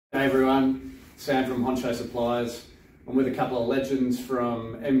Hey everyone, Sam from Honcho Supplies. I'm with a couple of legends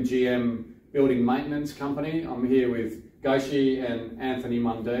from MGM Building Maintenance Company. I'm here with Goshi and Anthony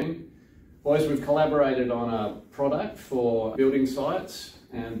Mundine. Boys, we've collaborated on a product for building sites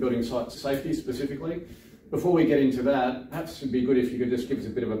and building site safety specifically. Before we get into that, perhaps it'd be good if you could just give us a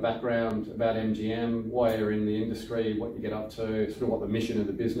bit of a background about MGM, why you're in the industry, what you get up to, sort of what the mission of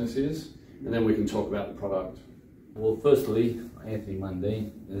the business is, and then we can talk about the product. Well, firstly, Anthony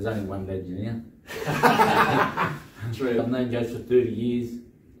Mundine. There's only one legend here. True. I've known Josh for 30 years.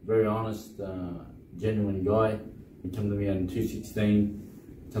 Very honest, genuine guy. He came to me in 2016,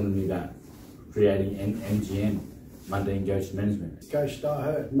 telling me about creating MGM, Mundine Ghost Management. Ghost, I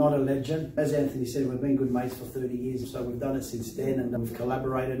heard, not a legend. As Anthony said, we've been good mates for 30 years, so we've done it since then and we've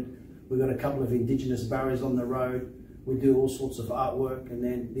collaborated. We've got a couple of Indigenous barriers on the road. We do all sorts of artwork, and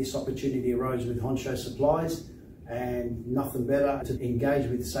then this opportunity arose with Honcho Supplies, and nothing better to engage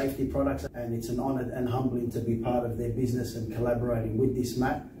with safety products, and it's an honour and humbling to be part of their business and collaborating with this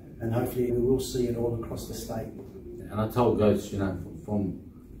mat, and hopefully we will see it all across the state. And I told Ghost, you know, from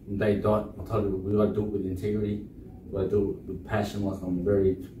day dot, I told him we got to do it with integrity, we got to do it with passion. Like, I'm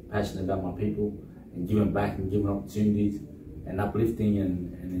very passionate about my people and giving back and giving opportunities and uplifting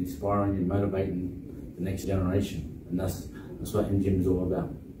and inspiring and motivating the next generation, and that's what MGM is all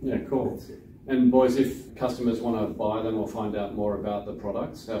about. Yeah, cool. And boys, if customers want to buy them or find out more about the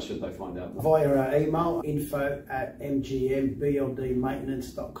products, how should they find out more? Via our email,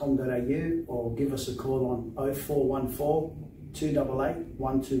 info@mgmbldmaintenance.com.au, or give us a call on 0414 288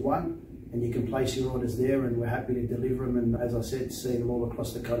 121, and you can place your orders there, and we're happy to deliver them, and as I said, see them all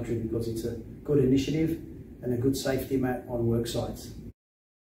across the country, because it's a good initiative and a good safety mat on work sites.